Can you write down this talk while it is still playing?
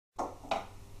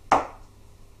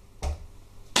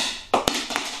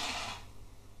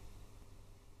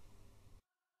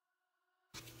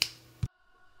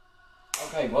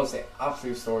Okay, what's the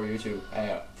absolute story YouTube?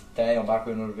 Today I'm back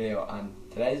with another video, and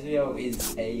today's video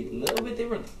is a little bit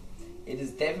different. It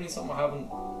is definitely something I haven't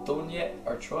done yet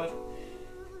or tried,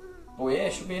 but yeah,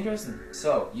 it should be interesting.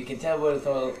 So you can tell by the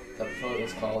title that the photo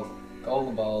is called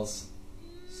Golden Balls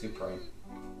Supreme.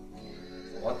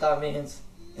 So what that means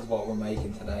is what we're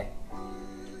making today.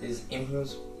 It is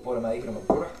influenced by the making of my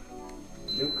brother,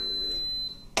 Luke.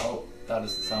 Oh, that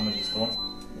is the sandwich is done.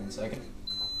 1 second.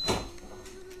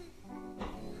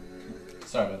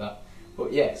 Sorry about that.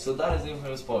 But yeah, so that is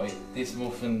influenced by this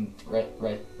muffin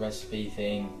recipe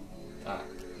thing that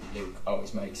Luke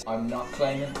always makes. I'm not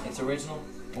claiming it's original,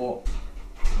 but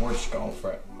we're just going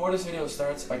for it. Before this video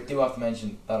starts, I do have to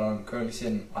mention that I'm currently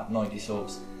sitting at 90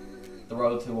 subs. The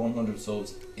road to 100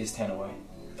 subs is 10 away.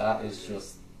 That is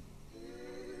just...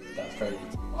 that's crazy.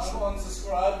 I'm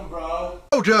unsubscribing, bro.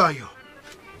 How dare you?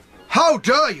 How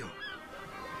dare you?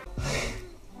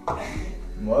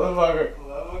 Motherfucker.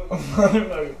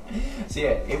 Motherfucker. So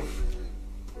yeah,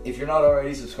 if you're not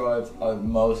already subscribed, I would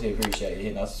mostly appreciate you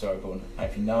hitting that subscribe button. And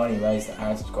if you know any ways that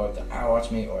aren't subscribed that are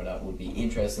watching me or that would be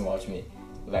interested in watching me,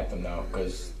 let them know,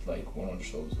 because like 100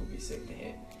 subs would be sick to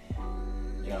hit.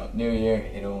 You know, new year,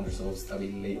 hit 100 subs, that'd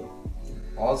be legal.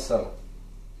 Also,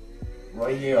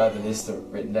 right here I have a list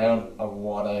written down of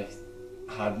what I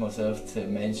had myself to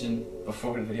mention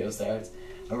before the video starts.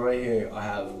 And right here I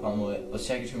have on my, I was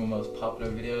checking through my most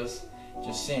popular videos,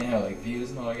 just seeing how like views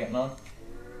and all are getting on.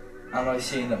 And I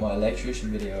seen that my electrician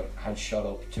video had shot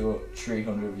up to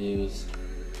 300 views,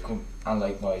 and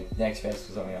like my next best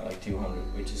was only at like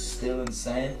 200, which is still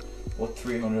insane. But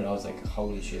 300, I was like,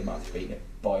 holy shit, I'm after beating it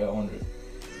by 100.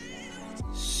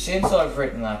 Since I've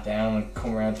written that down and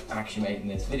come around to actually making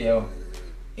this video,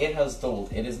 it has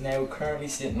doubled. It is now currently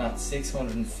sitting at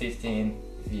 615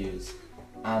 views,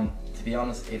 and to be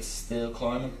honest, it's still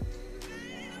climbing.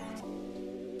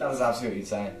 That is absolutely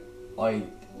insane. I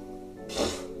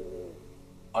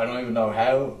don't even know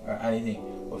how or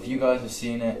anything, but if you guys have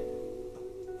seen it,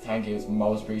 thank you, it's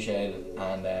most appreciated.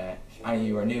 And if any of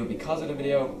you are new because of the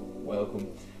video, welcome.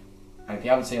 And if you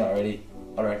haven't seen it already,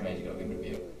 I recommend you go give it a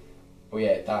view. But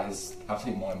yeah, that is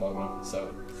absolutely mind-boggling,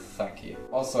 so thank you.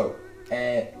 Also,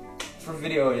 for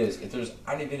video ideas, if there's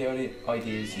any video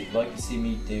ideas you'd like to see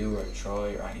me do or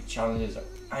try, or any challenges or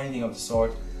anything of the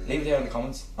sort, leave it down in the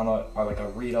comments, and I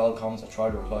read all the comments. I try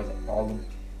to reply to all of them.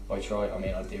 I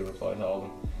do reply to all of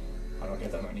them. I don't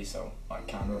get that many, so I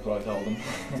can reply to all of them.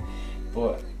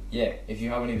 But yeah, if you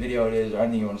have any video ideas or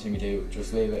anything you want to see me do,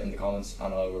 just leave it in the comments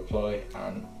and I'll reply,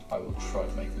 and I will try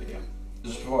to make the video.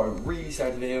 Just before I really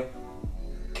start the video,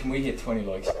 can we hit 20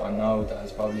 likes? I know that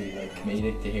is probably like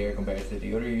comedic to hear compared to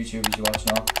the other YouTubers you watch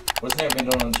now, but it's never been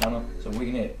done on the channel, so if we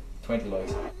can hit 20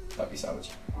 likes, that'd be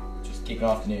savage. Just kicking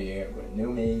off the new year with a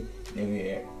new me, new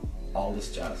year, all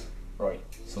this jazz. Right,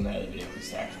 so now the video can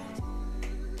start.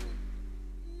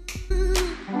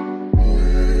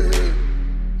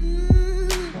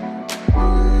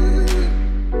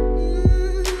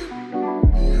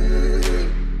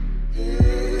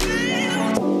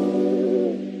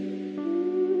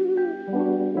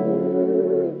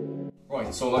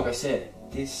 Right, so like I said,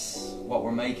 what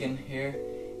we're making here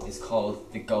is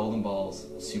called the Golden Balls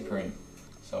Supreme.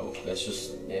 So let's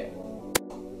just, yeah.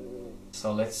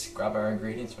 So let's grab our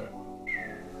ingredients for it.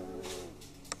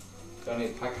 Gonna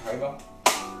need a pack of Haribo,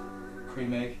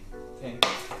 cream egg thing.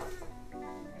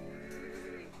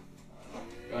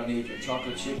 Gonna need your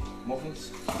chocolate chip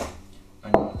muffins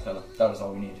and your Nutella. That is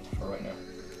all we need for right now.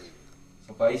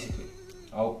 So basically,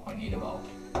 oh, I need a bowl.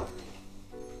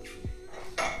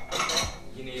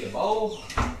 You need a bowl.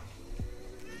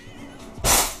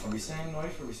 Are we saying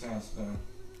knife or are we saying spoon?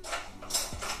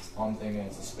 I'm thinking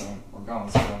it's a spoon. We're going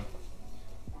spoon.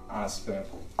 And a spoon.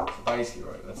 So basically,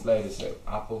 right, let's lay this out.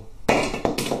 Apple.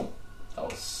 That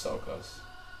was so close.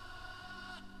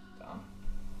 Damn.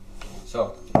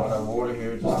 So, got our water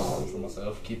here, just for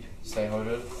myself, stay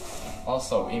hydrated.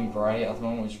 Also, in Bray at the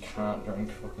moment, which you can't drink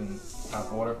fucking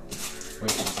tap water,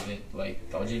 which is a bit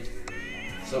like dodgy.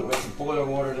 So we have to boil our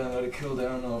water, then let it cool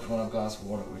down now if you want a glass of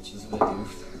water, which is a bit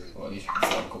doofed. Or at least you can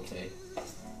start a cup of tea.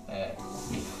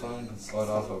 The phone can slide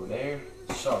off over there.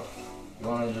 So, you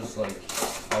want to just like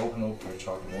open up your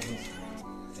chocolate muffins.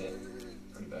 That's it.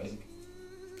 Pretty basic.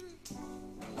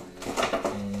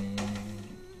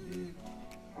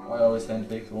 I always tend to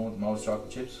pick the one with the most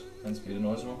chocolate chips. Tends to be the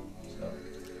nicer one. So,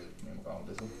 I'm going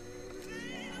with this one.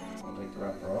 I'll take the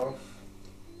wrapper off.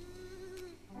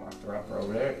 Whack the wrapper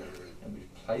over there. And we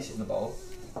place it in the bowl.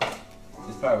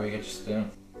 This part where you get your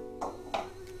spoon.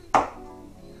 I'm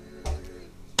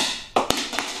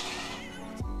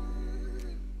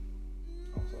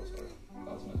so sorry.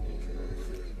 That's meant to be a trigger.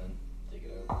 And then dig it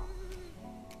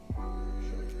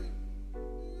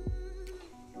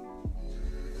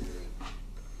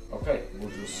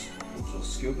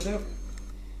just scoop it out.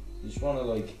 You just want to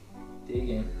like dig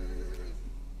in.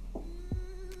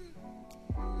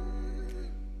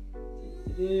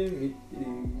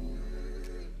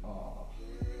 Oh.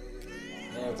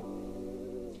 Now,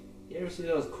 you ever see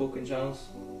those cooking channels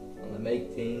and they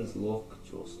make things look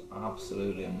just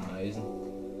absolutely amazing,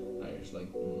 and you're just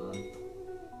like, man,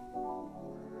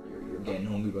 you're getting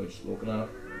hungry by just looking at it.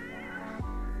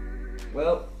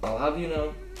 Well, I'll have you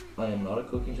know, I am not a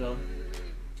cooking channel.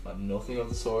 I'm nothing of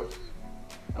the sort.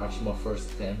 Actually, my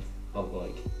first attempt of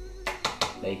like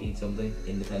making something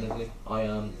independently. I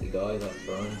am the guy that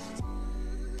burns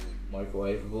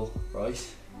microwavable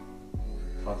rice.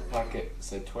 Hot the packet,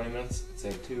 said 20 minutes, it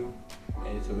said 2.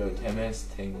 Made it to about 10 minutes,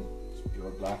 thing was pure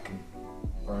black and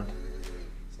burnt.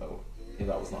 So yeah,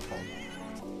 that was not fun.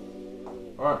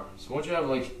 Alright, so once you have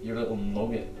like your little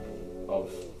nugget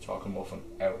of chocolate muffin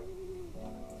out,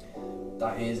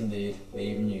 that is indeed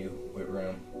leaving you with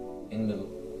room in the middle,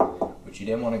 which you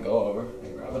didn't want to go over.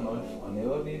 And grab a knife. I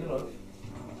knew I'd need a knife.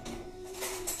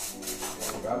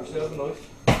 So grab yourself a knife.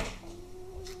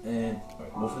 And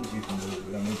right, muffins you can do.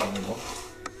 We don't need any more.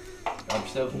 Grab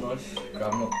yourself a knife.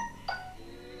 Grab nut.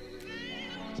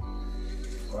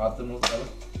 Grab the Nutella.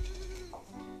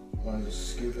 You want to just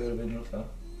scoop out a bit of Nutella.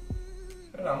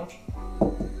 About that much.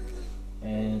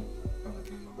 And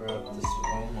grab this.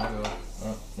 Oh my god.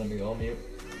 Oh, let me go on mute.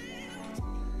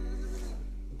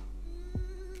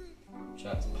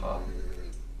 Chat's popping.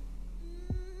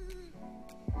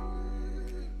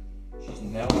 She's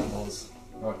now on buzz.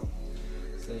 Right.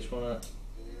 So I just wanna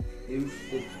oof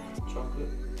the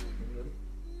chocolate.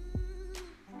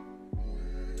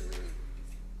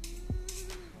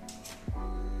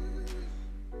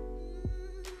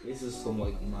 This is some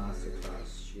like masterclass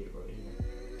shit right here.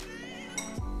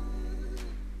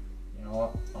 You know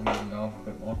what? I'm even going for a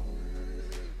bit more.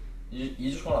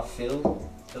 You just want to fill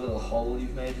the little hole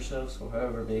you've made yourself, so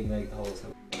however big make the hole.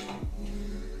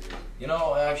 You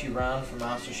know, I actually ran for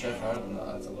MasterChef Ireland. No,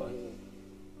 that's a lie.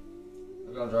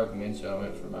 I'm gonna try to convince you I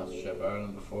went for MasterChef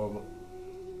Ireland before, but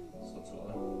that's a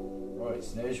lie. Right,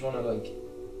 so now you just want to like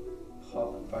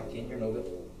pop back in your nugget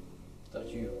that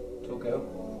you took out.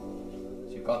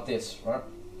 So you've got this, right?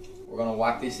 We're gonna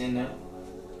whack this in now.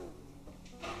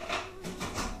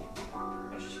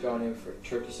 It's just going in for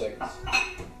 30 seconds.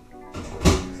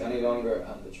 If it's any longer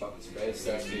and the chocolate spread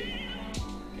starts to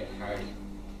get hard.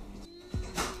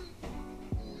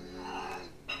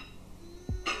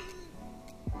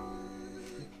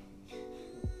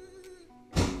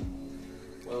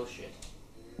 Well shit.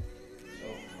 So,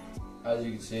 as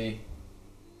you can see,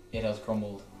 it has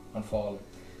crumbled and fallen.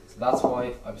 So that's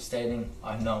why I was stating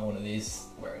I'm not one of these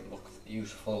where it looks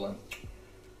beautiful and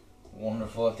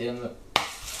wonderful at the end of it.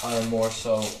 I am more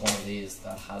so one of these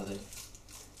that has it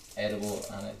edible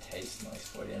and it tastes nice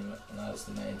by the end of it, and that's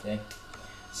the main thing.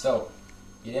 So,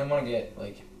 you didn't want to get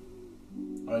like,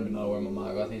 I don't even know where my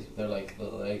mom got these, but they're like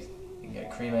little eggs. You can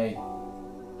get a cream egg,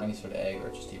 any sort of egg, or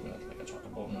just even like a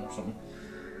chocolate button or something.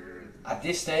 At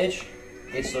this stage,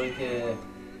 it's like a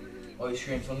ice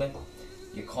cream sundae.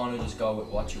 You kind of just go with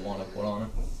what you want to put on it.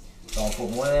 So I'll put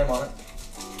one of them on it,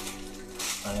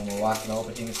 and then we're whacking up.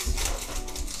 I think it's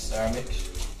Star Mix.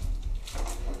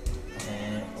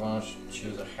 And we're going to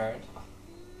choose a heart,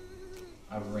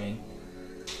 a ring,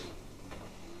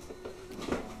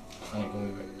 and it can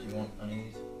be, do you want any of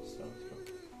these stones?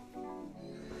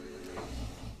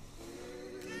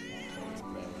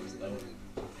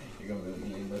 You're going to be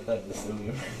mean about that, this will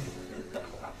be.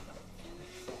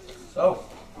 So,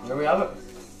 there we have it.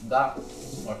 That,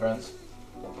 my friends,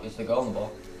 is the Golden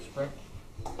Ball Supreme.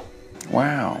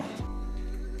 Wow.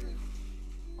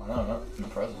 I know, no?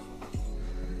 Impressive.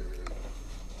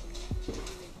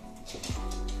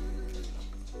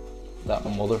 That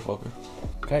motherfucker.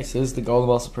 Okay, so this is the Golden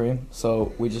Ball Supreme.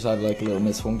 So we just had like a little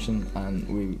misfunction and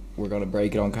we were gonna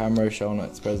break it on camera, showing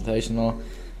its presentation and all,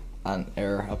 and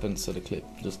error happened, so the clip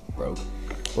just broke.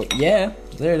 But yeah,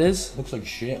 there it is. Looks like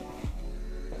shit.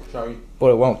 Sorry.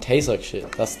 But it won't taste like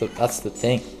shit. That's the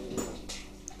thing.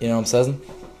 You know what I'm saying?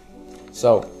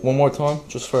 So one more time,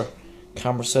 just for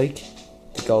camera's sake,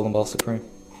 the Golden Ball Supreme.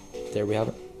 There we have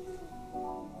it.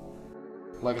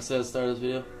 Like I said at the start of this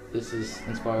video, this is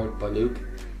inspired by Luke,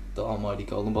 the almighty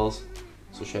Golden Balls.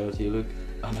 So shout out to you, Luke.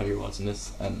 I know you're watching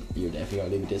this and you're definitely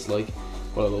gonna leave a dislike,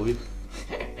 but I love you.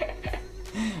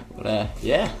 But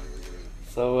yeah.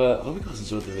 So I hope you guys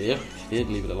enjoyed the video. If you did,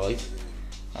 leave it a like.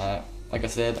 Like I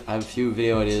said, I have a few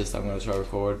video ideas that I'm gonna try to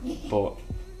record, but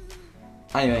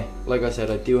anyway, like I said,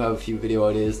 I do have a few video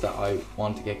ideas that I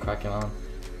want to get cracking on,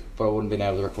 but I wouldn't been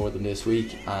able to record them this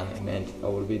week, and it meant I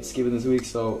would have been skipping this week,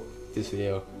 so this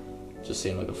video just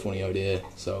seemed like a funny idea,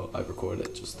 so I've recorded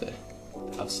it just to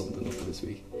have something up for this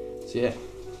week. So yeah,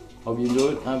 hope you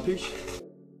enjoyed and peace.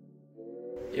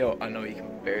 Yo, I know you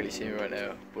can barely see me right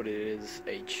now, but it is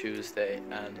a Tuesday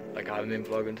and like I haven't been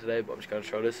vlogging today, but I'm just gonna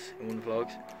throw this in one of the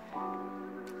vlogs.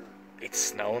 It's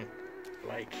snowing.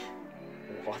 Like,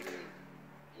 what?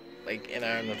 Like in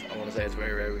Ireland, I want to say it's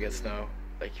very rare we get snow.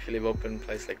 Like if you live up in a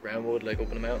place like Roundwood, like up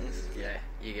in the mountains, yeah,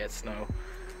 you get snow.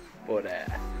 But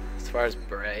as far as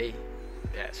Bray,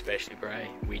 yeah, especially Bray,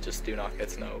 we just do not get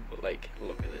snow. But like,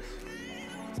 look at this.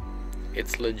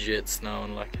 It's legit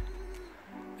snowing. Like,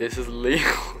 this is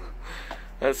legal.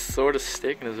 That's sort of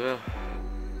sticking as well.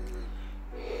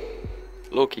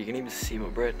 Look, you can even see my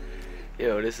bread.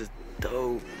 Yo, this is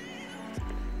dope.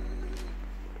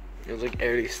 It was like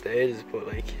early stages, but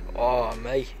like, oh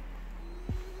mate,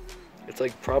 it's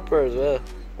like proper as well.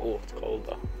 Oh, it's cold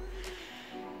though.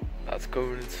 That's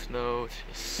covered in snow. It's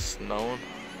just snowing.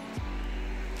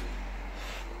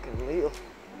 Fucking real.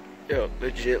 Yo,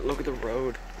 legit, look at the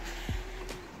road.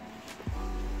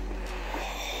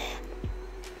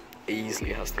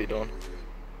 Easily has to be done.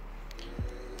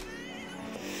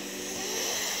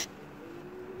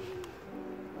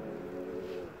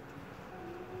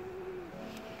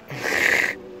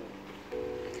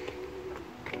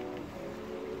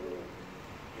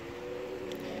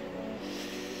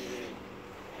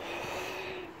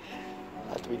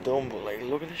 Has to be done, but like,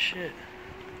 look at this shit.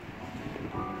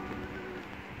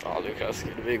 Oh, look, that's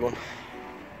the big one.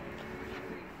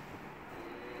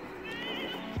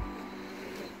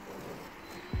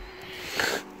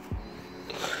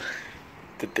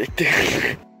 The dick dude.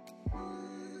 Here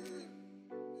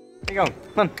you go,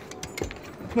 come on.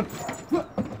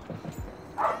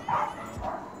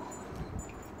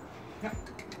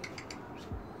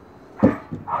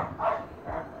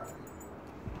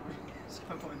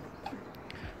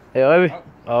 Hey, Ivy.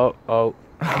 Oh.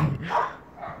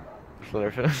 Let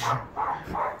her finish.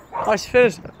 Oh, she's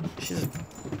finished. She's.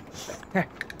 Here.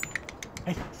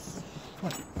 Hey.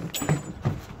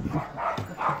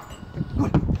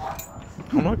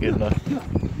 I'm not getting that.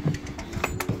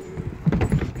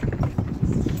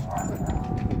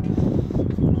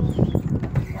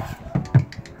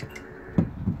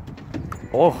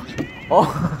 Oh.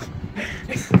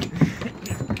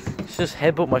 She just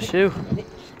headbutt my shoe.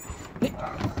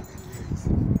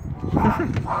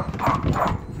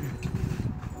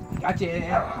 Gotcha.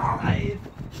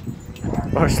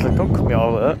 Oh, she's like, don't cut me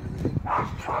all of that.